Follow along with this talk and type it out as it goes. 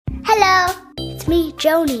Hello, it's me,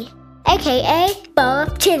 Joni, a.k.a.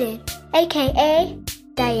 Bob Chillin, a.k.a.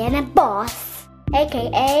 Diana Boss,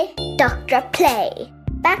 a.k.a. Dr. Play.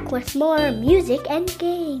 Back with more music and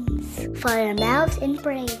games for your mouths and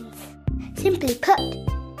brains. Simply put,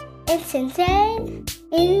 it's insane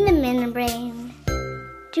in the membrane.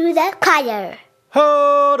 Do the choir.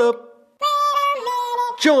 Hold up.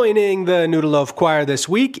 Joining the Noodle Loaf Choir this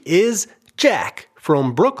week is Jack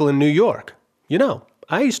from Brooklyn, New York. You know,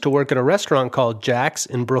 I used to work at a restaurant called Jack's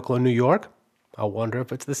in Brooklyn, New York. I wonder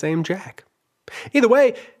if it's the same Jack. Either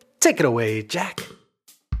way, take it away, Jack.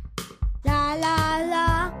 La la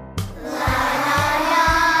la, la la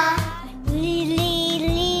la, lee lee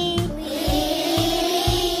lee,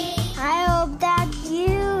 lee. I hope that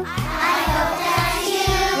you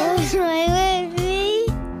will join with me.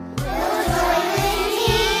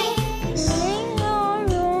 Bring your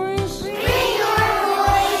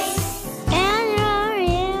voice, and your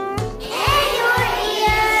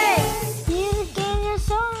ears. Music in your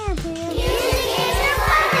song appears.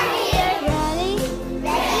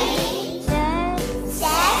 Ready?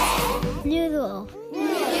 Set. Noodle.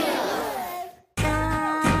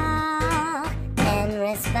 And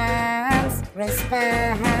response.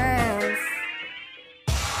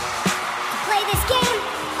 To play this game,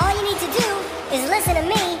 all you need to do is listen to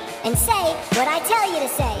me and say what I tell you to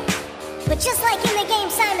say. But just like in the game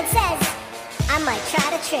Simon Says, I might try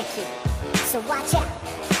to trick you. So watch out.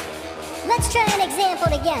 Let's try an example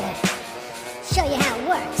together. Show you how it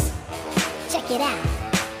works. Check it out.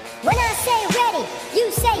 When I say ready,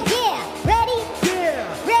 you say yeah. Ready? Yeah.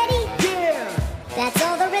 Ready? Yeah. That's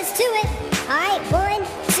all there is to it. Alright, 1,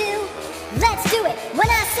 2, let's do it. When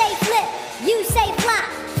I say flip, you say flop.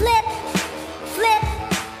 Flip, flip.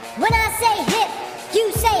 When I say hip,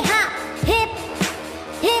 you say hop. Hip,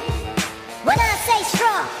 hip. When I say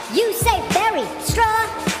straw, you say berry. Straw,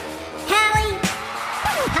 Hallie.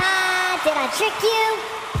 Ha, did I trick you?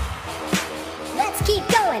 Let's keep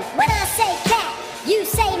going. When I say cat, you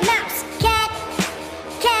say mouse. Cat,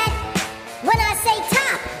 cat. When I say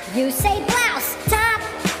top, you say blouse. Top,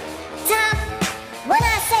 top. When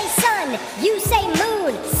I say sun, you say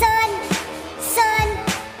moon. Sun, sun,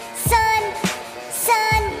 sun,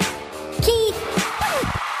 sun. Keith.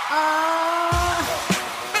 Oh.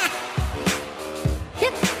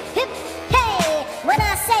 Hip, hip, hey. When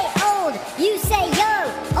I say old, you say young.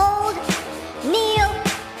 Old, Neil.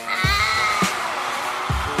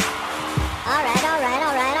 All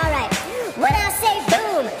right. When I say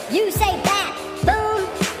boom, you say bat. Boom,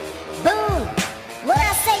 boom. When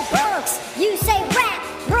I say Bronx, you say rap.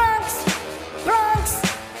 Bronx, Bronx.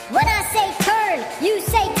 When I say turn, you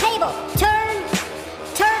say table. Turn,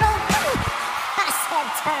 turtle. I said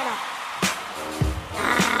turtle.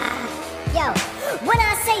 Yo. When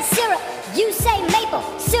I say syrup, you say maple.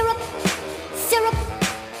 Syrup, syrup.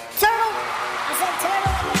 Turtle. I said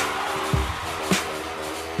turtle.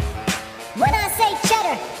 When I say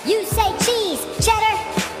cheddar, you say cheese. Cheddar,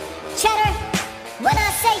 cheddar. When I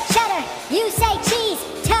say cheddar, you say cheese.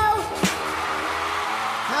 Toe.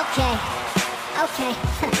 Okay.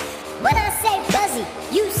 When I say buzzy,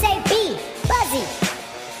 you say bee. Buzzy,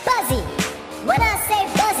 buzzy. When I say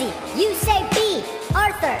buzzy, you say bee.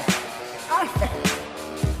 Arthur, Arthur.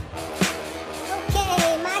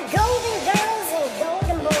 Okay, my golden girls and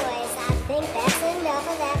golden boys, I think that's enough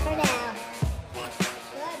of that for now.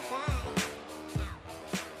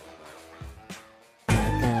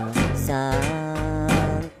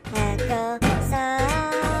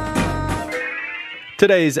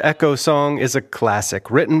 Today's Echo Song is a classic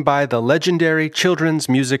written by the legendary children's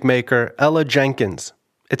music maker Ella Jenkins.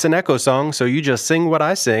 It's an echo song, so you just sing what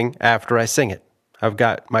I sing after I sing it. I've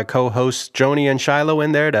got my co-hosts Joni and Shiloh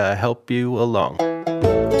in there to help you along.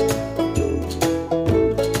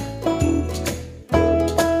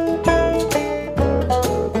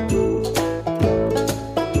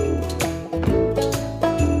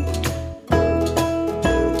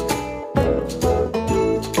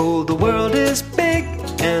 Oh, the world is big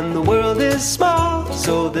and the world is small,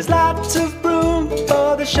 so there's lots of room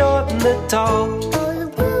for the short and the tall. Oh, the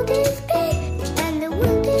world is big and the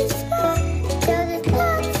world is small, so there's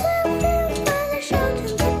lots of room for the short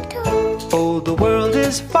and the tall. Oh, the world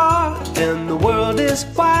is far and the world is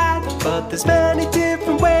wide, but there's many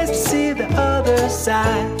different ways to see the other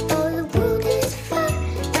side. Oh, the world is far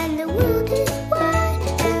and the world is wide,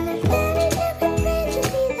 and there's many different ways to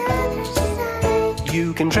see the other side.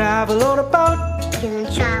 You can travel on a boat, You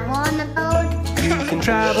can travel on a boat. you can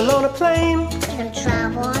travel on a plane, You can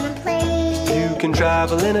travel on a plane. you can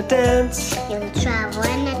travel in a dance, You can travel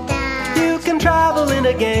in a dance. you can travel in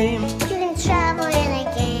a game, You can travel in a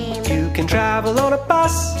game. you can travel on a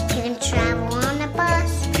bus. You can travel on a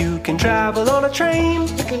bus. You can travel on a train.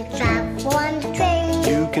 You can travel on the train.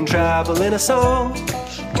 You can travel in a song.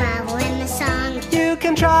 Travel in the song. You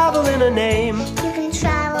can travel in a name. You can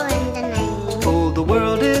travel in the name. Oh, the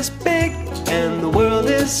world is big and the world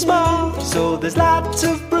is small, so there's lots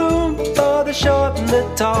of room for the short and the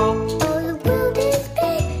tall. Oh, the world is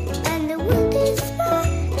big and the world is small,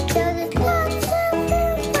 so there's lots of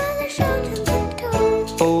room for the short and the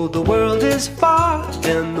tall. Oh, the world is far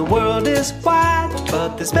and the world is wide,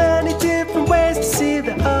 but there's many different ways to see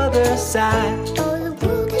the other side. Oh, the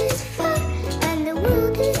world is far and the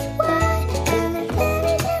world is wide, and there's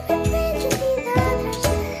many different ways to see the other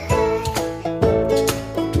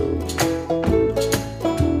side.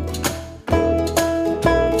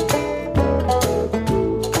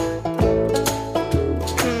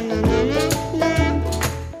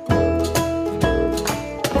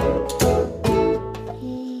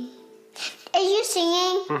 Are you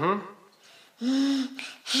singing?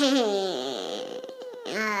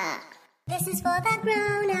 This is for the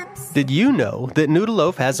grown-ups. Did you know that Noodle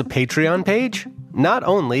Loaf has a Patreon page? Not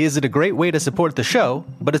only is it a great way to support the show,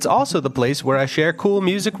 but it's also the place where I share cool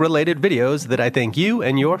music-related videos that I think you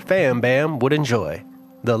and your fam bam would enjoy.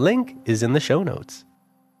 The link is in the show notes.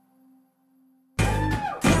 You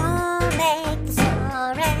make the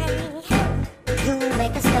story. You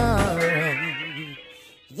make the story.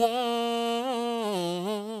 Yeah.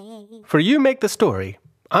 For You Make the Story,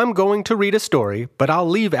 I'm going to read a story, but I'll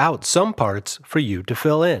leave out some parts for you to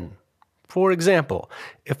fill in. For example,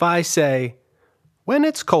 if I say, "When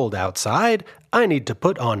it's cold outside, I need to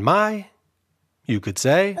put on my," you could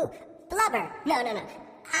say, Ooh, blubber. No.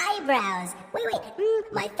 Eyebrows. Wait.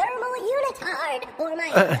 My thermal unitard. Or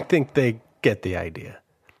my... I think they get the idea.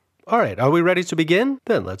 All right, are we ready to begin?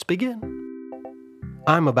 Then let's begin.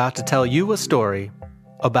 I'm about to tell you a story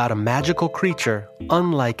about a magical creature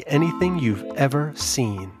unlike anything you've ever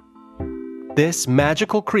seen. This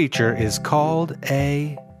magical creature is called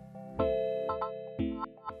a...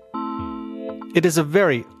 It is a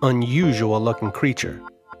very unusual looking creature.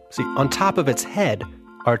 See, on top of its head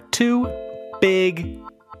are two big...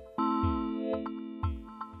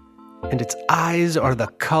 and its eyes are the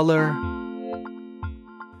color...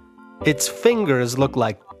 Its fingers look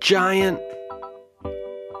like giant...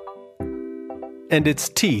 and its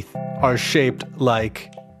teeth are shaped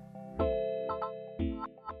like...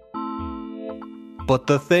 But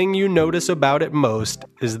the thing you notice about it most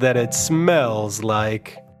is that it smells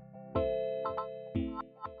like...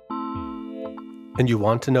 And you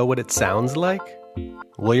want to know what it sounds like?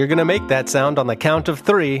 Well, you're gonna make that sound on the count of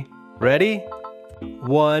 3. Ready?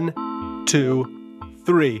 1, 2,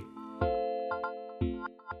 3.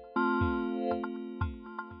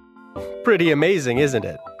 Pretty amazing, isn't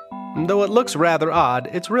it? Though it looks rather odd,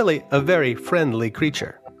 it's really a very friendly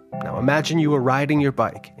creature. Now imagine you were riding your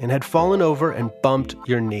bike and had fallen over and bumped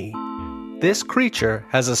your knee. This creature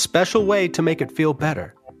has a special way to make it feel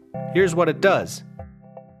better. Here's what it does.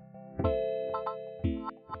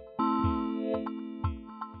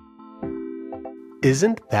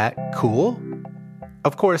 Isn't that cool?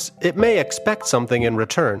 Of course, it may expect something in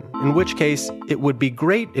return, in which case it would be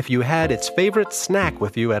great if you had its favorite snack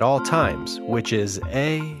with you at all times, which is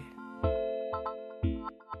a...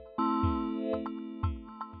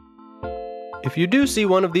 If you do see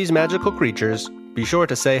one of these magical creatures, be sure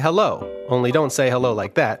to say hello. Only don't say hello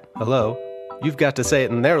like that. Hello. You've got to say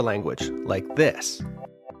it in their language, like this.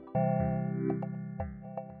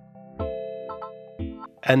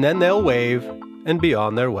 And then they'll wave and be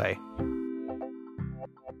on their way.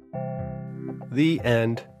 The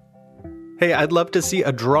end. Hey, I'd love to see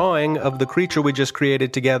a drawing of the creature we just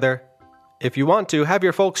created together. If you want to, have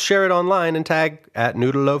your folks share it online and tag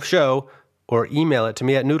 @NoodleLoafShow, or email it to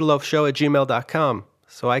me at noodleloafshow@gmail.com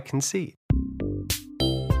so I can see.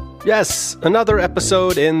 Yes, another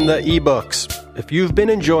episode in the ebooks. If you've been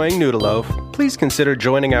enjoying Noodle Loaf, please consider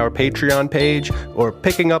joining our Patreon page, or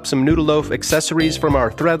picking up some Noodle Loaf accessories from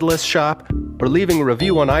our Threadless shop, or leaving a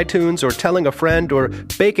review on iTunes, or telling a friend, or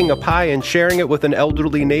baking a pie and sharing it with an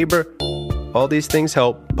elderly neighbor. All these things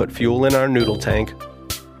help put fuel in our noodle tank.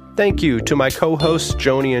 Thank you to my co-hosts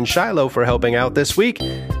Joni and Shiloh for helping out this week.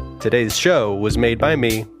 Today's show was made by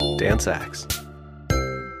me, Dan Sachs.